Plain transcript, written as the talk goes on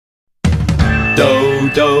Do,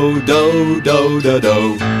 do, do, do, do,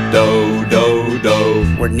 do, do, do,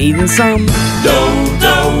 do. We're needing some Do,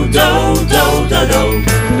 do, do, do, do, do,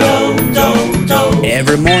 do, do, do.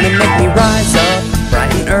 Every morning make me rise up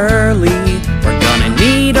bright and early. We're gonna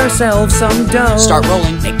knead ourselves some dough. Start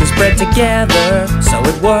rolling. Make this bread together so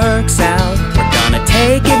it works out. We're gonna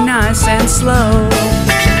take it nice and slow.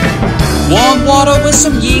 Warm water with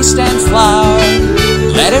some yeast and flour.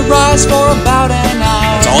 Let it rise for about an hour.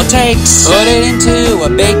 That's all it takes. Put it into a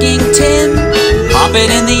baking tin. Pop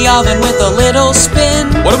it in the oven with a little spin.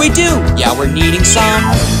 What do? Yeah, we're needing some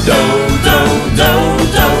Do, do, do,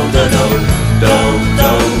 do, do, do, do,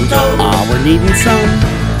 do, do. We're needing some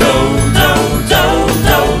Do, do, do,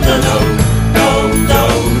 do, do, do, do, do,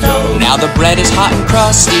 do. Now the bread is hot and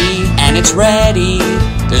crusty, and it's ready.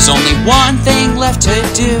 There's only one thing left to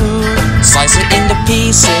do. Slice it into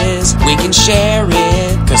pieces, we can share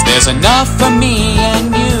it, 'cause there's enough for me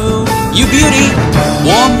and you. You beauty!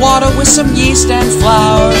 Warm water with some yeast and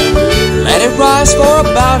flour. Let it rise for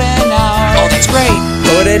about an hour. Oh, that's great!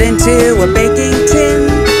 Put it into a baking tin.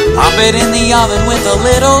 Pop it in the oven with a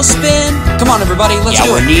little spin. Come on everybody, let's do it!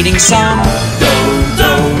 Yeah, we're needing some Do,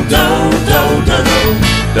 do, do, do, do, do,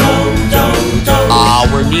 do, do, do.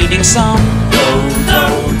 we're needing some Do, do,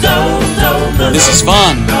 do, do, do. This is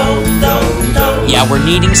fun! Do, do, do. Yeah, we're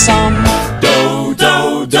needing some Do,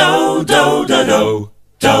 do, do, do, do, do.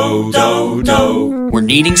 Do, do, do. We're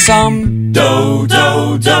needing some Do,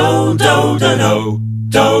 do, do, do, do, do.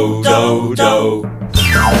 Do, do, do.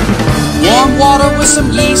 warm water with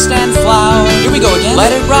some yeast and flour. Here we go again.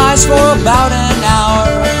 Let it rise for about an hour.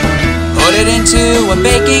 Put it into a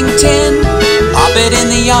baking tin. Pop it in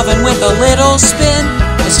the oven with a little spin.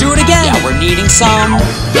 Let's do it again. Yeah, we're needing some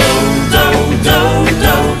Do, do, do,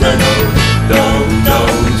 do, do, do. Do, do,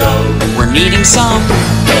 do. We're needing some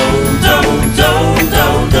Do, do, do, do,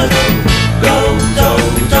 do, do. Do, do,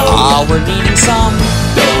 do. we're needing some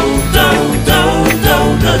Do, do, do, do,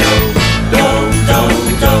 do, do. Do, do,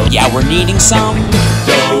 do. Yeah, we're needing some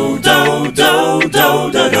Do, do, do,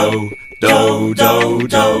 do, do, do. Do, do,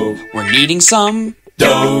 do. We're needing some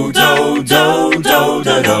Do, do, do, do,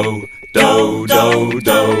 do, do. Do, do,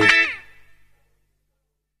 do.